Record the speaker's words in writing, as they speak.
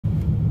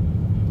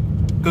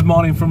Good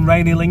morning from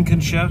rainy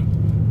Lincolnshire.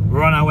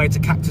 We're on our way to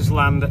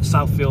Cactusland at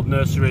Southfield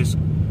Nurseries,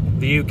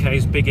 the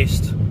UK's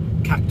biggest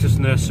cactus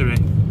nursery.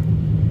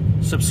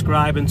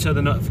 Subscribe and turn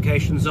the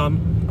notifications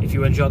on if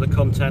you enjoy the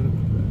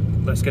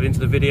content. Let's get into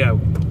the video.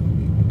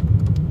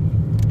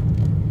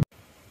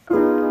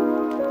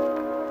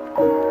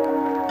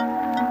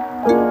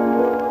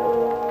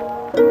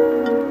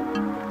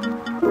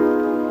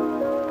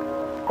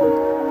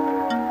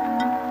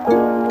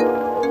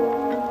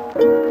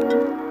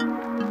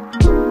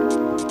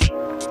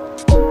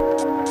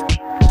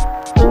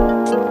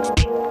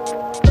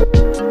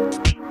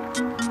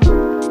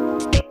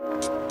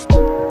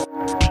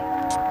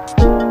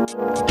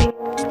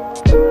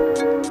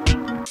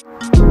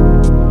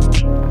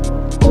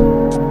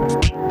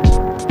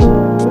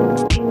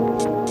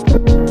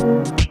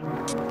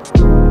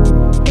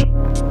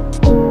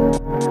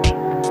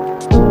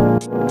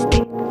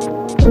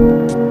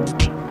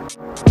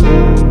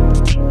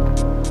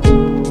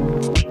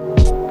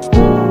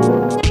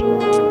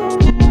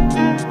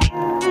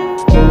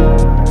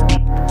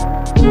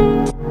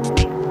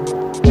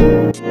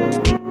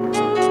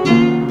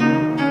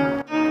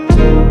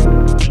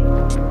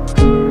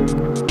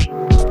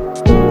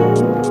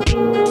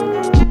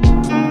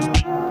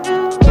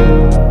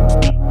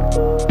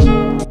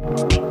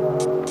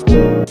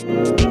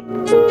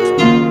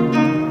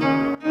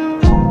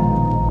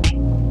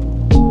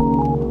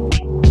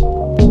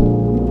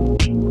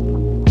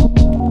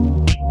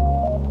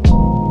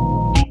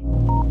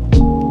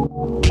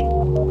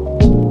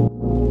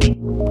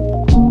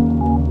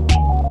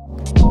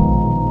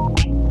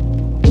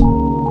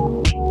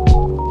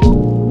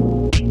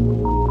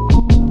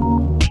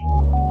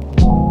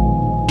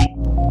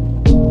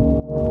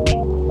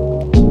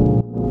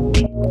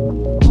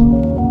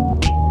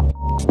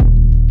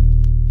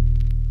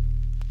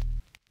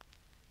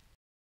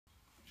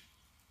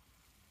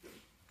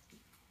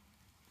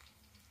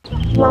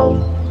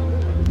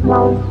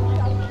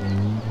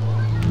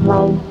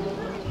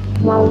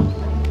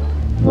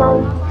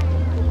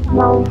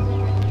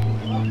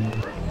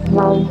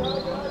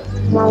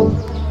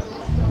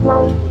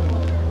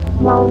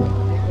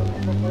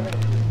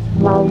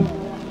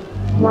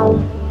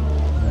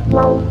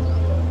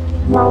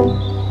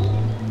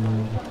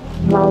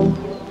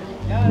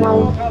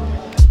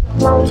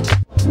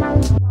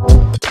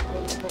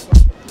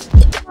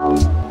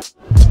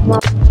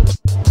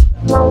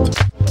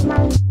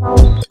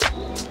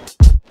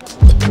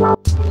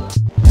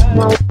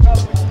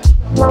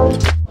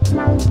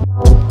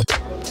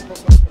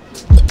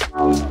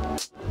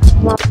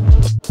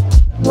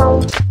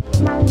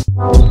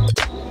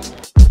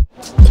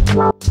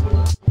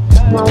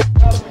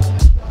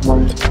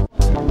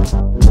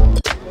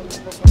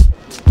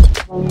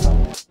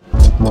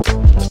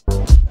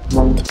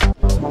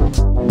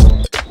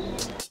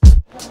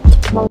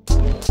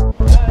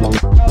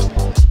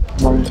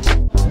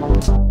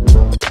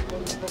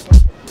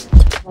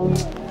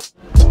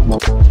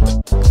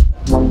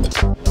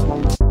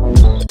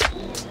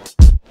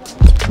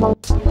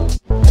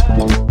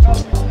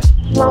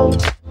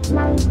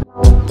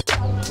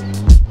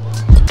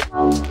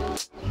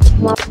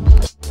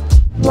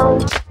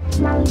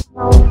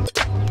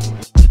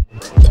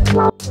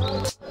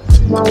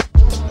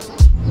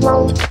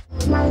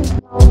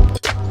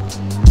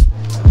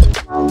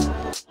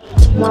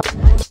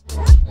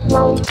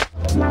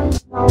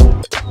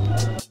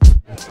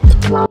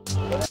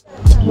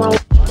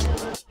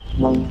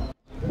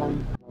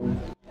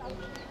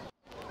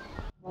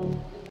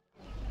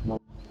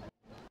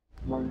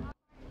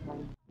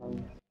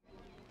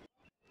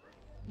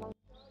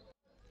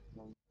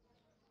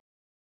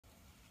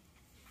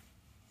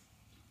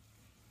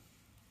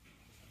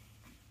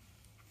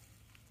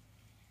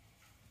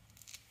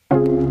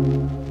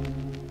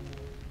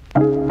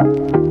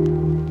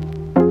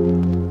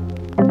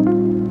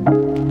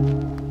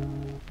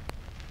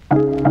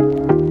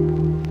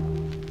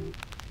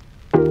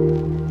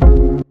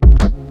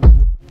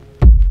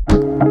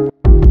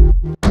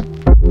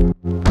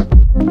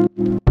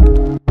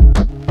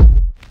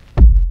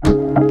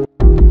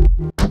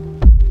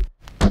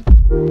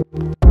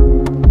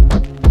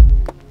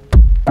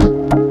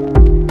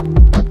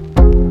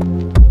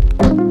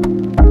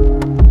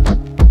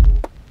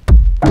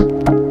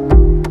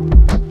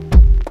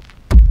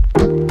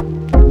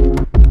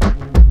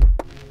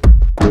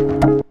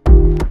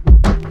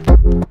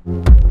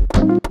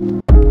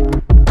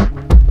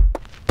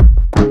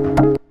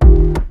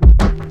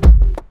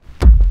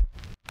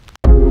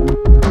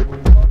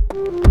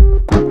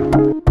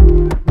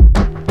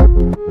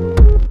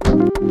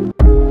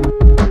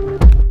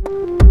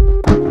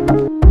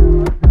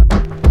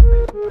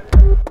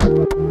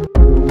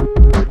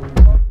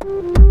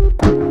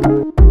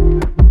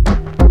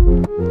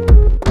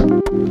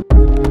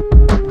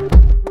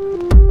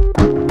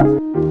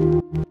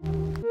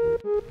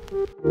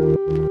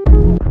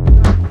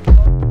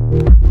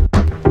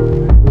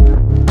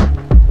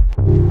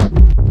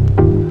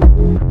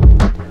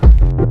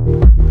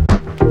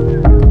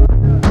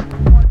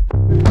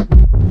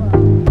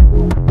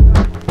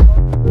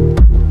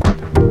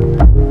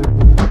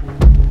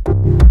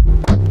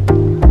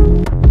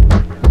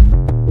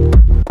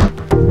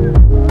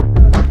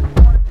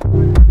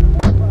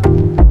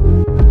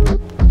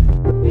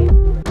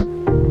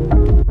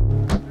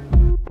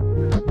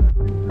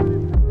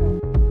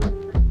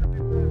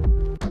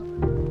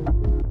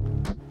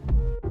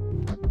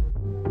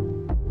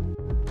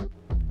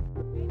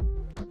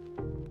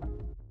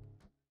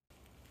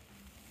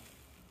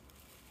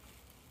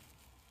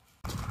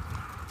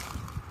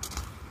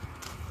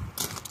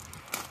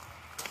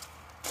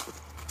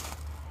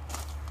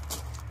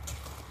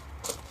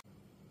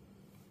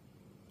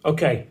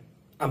 Okay,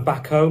 I'm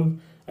back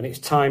home and it's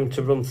time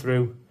to run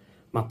through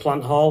my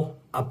plant haul.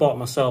 I bought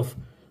myself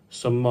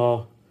some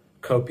more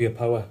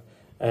copiapoa.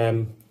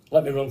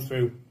 Let me run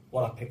through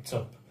what I picked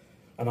up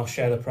and I'll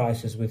share the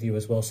prices with you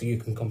as well so you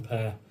can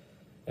compare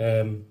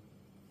to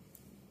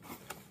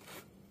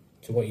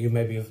what you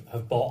maybe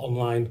have bought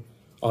online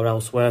or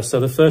elsewhere. So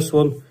the first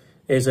one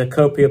is a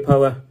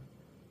copiapoa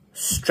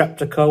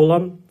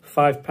streptocolon,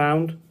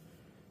 £5.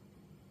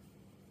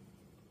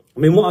 I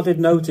mean, what I did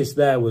notice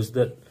there was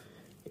that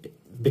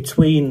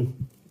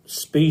between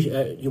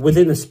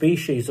within the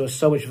species, there was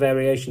so much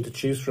variation to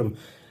choose from.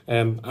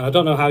 And I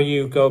don't know how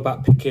you go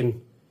about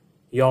picking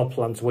your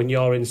plants when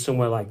you're in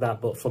somewhere like that,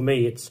 but for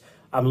me,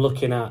 I'm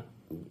looking at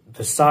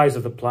the size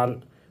of the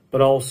plant,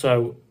 but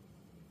also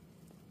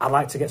I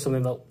like to get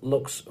something that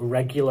looks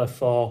regular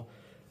for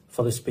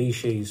the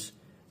species.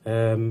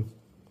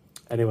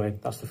 Anyway,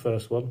 that's the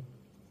first one.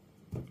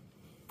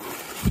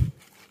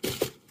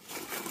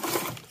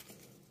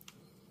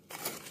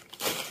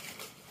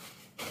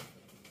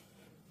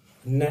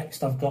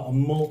 Next, I've got a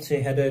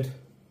multi-headed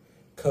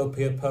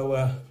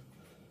copiapoa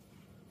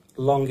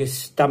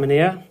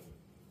longistamina.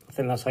 I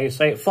think that's how you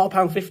say it.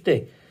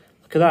 £4.50.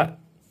 Look at that.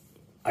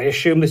 I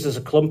assume this is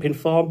a clumping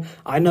form.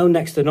 I know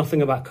next to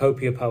nothing about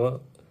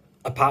copiapoa,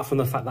 apart from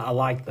the fact that I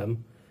like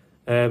them.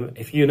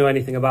 If you know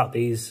anything about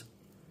these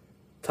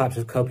types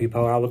of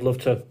copiapoa, I would love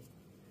to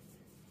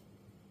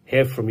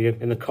hear from you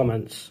in the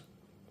comments.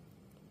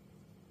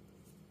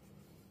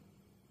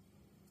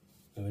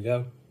 There we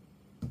go.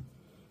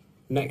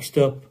 Next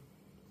up,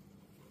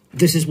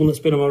 this is one that's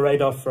been on my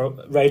radar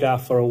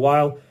for a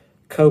while.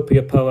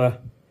 Copiapoa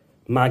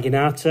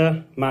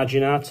marginata,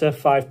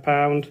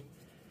 £5.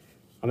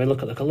 I mean,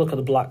 look at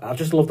the black. I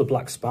just love the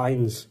black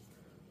spines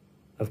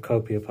of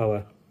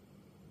copiapoa.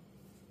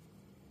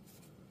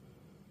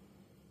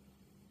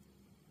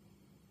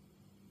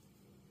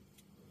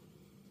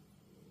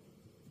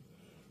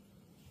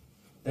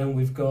 Then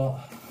we've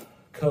got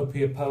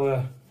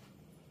copiapoa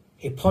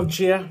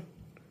hypogea.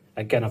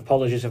 Again,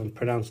 apologies if I'm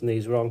pronouncing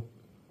these wrong.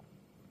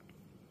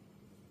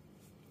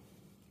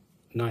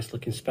 Nice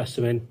looking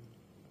specimen.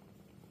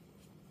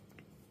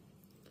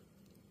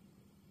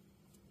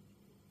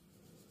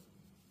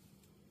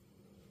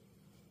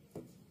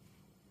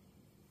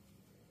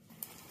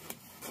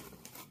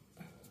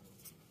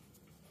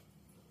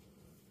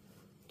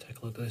 Take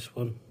a look at this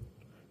one.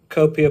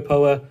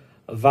 Copiapoa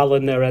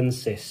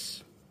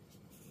valonerensis.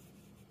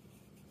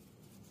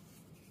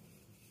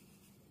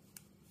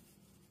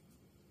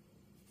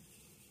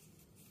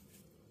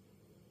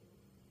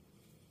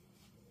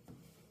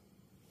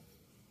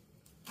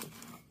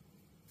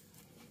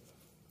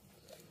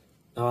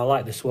 Now I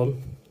like this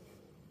one,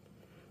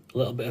 a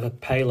little bit of a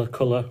paler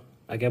colour,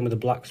 again with the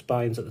black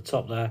spines at the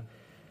top there.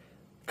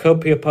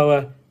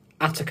 Copiapoa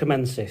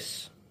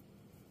atacamensis, a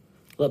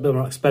little bit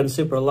more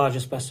expensive but a larger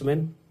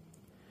specimen.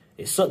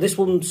 This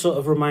one sort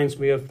of reminds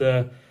me of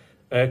the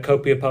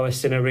Copiapoa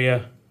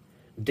cinerea,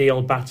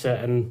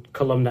 dealbata and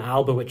columna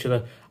alba, which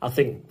are, I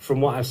think,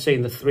 from what I've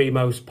seen, the three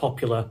most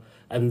popular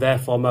and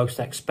therefore most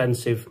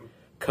expensive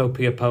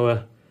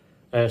copiapoa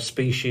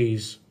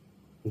species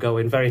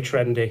going, very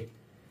trendy.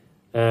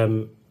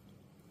 But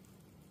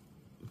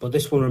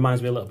this one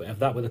reminds me a little bit of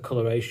that with the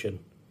coloration.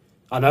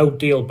 I know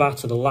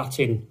dealbata, the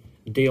Latin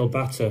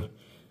dealbata,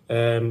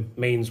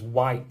 means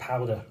white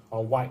powder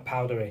or white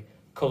powdery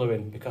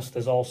colouring, because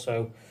there's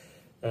also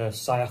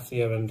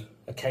cyathea and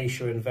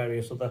acacia and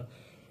various other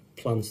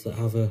plants that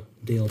have a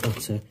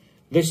dealbata.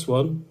 This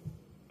one,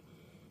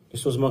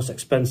 this was the most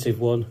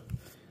expensive one.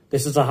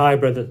 This is a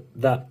hybrid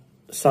that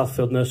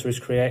Southfield Nurseries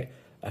create,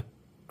 a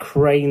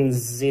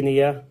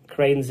Craneziana,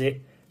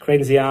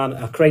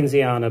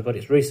 but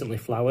it's recently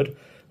flowered,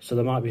 so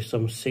there might be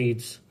some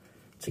seeds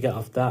to get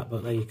off that,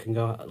 but there you can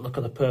go. Look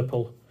at the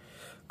purple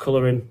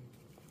colouring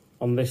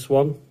on this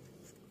one.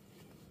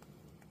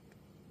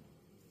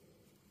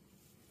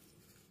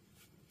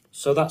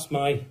 So that's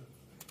my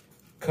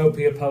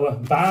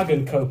copiapoa,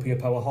 bargain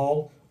copiapoa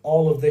haul.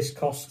 All of this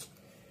cost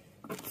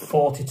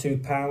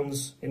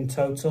 £42 in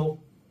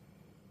total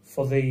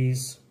for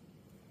these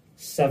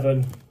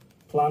 7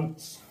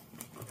 plants.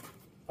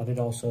 I did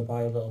also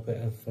buy a little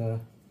bit of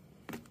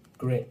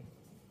grit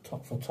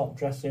for top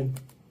dressing.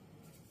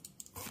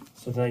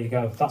 So there you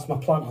go. That's my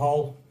plant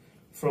haul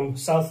from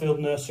Southfield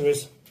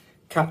Nurseries,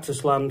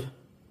 Cactusland.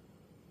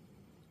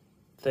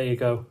 There you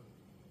go.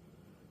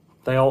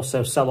 They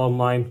also sell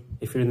online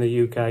if you're in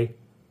the UK.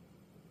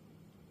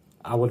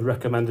 I would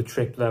recommend a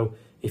trip though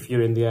if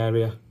you're in the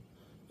area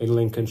in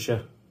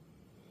Lincolnshire.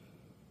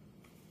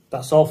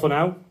 That's all for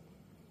now.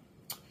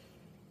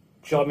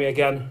 Join me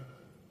again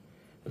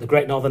at the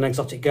Great Northern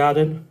Exotic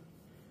Garden.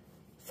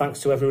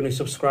 Thanks to everyone who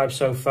subscribed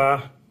so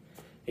far.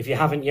 If you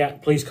haven't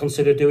yet, please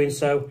consider doing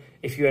so.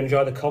 If you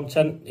enjoy the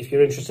content, if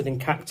you're interested in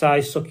cacti,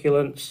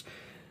 succulents,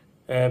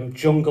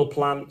 jungle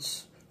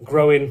plants,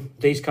 growing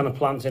these kind of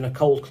plants in a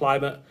cold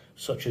climate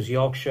such as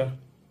Yorkshire.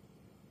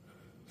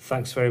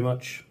 Thanks very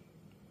much.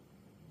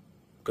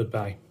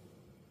 Goodbye.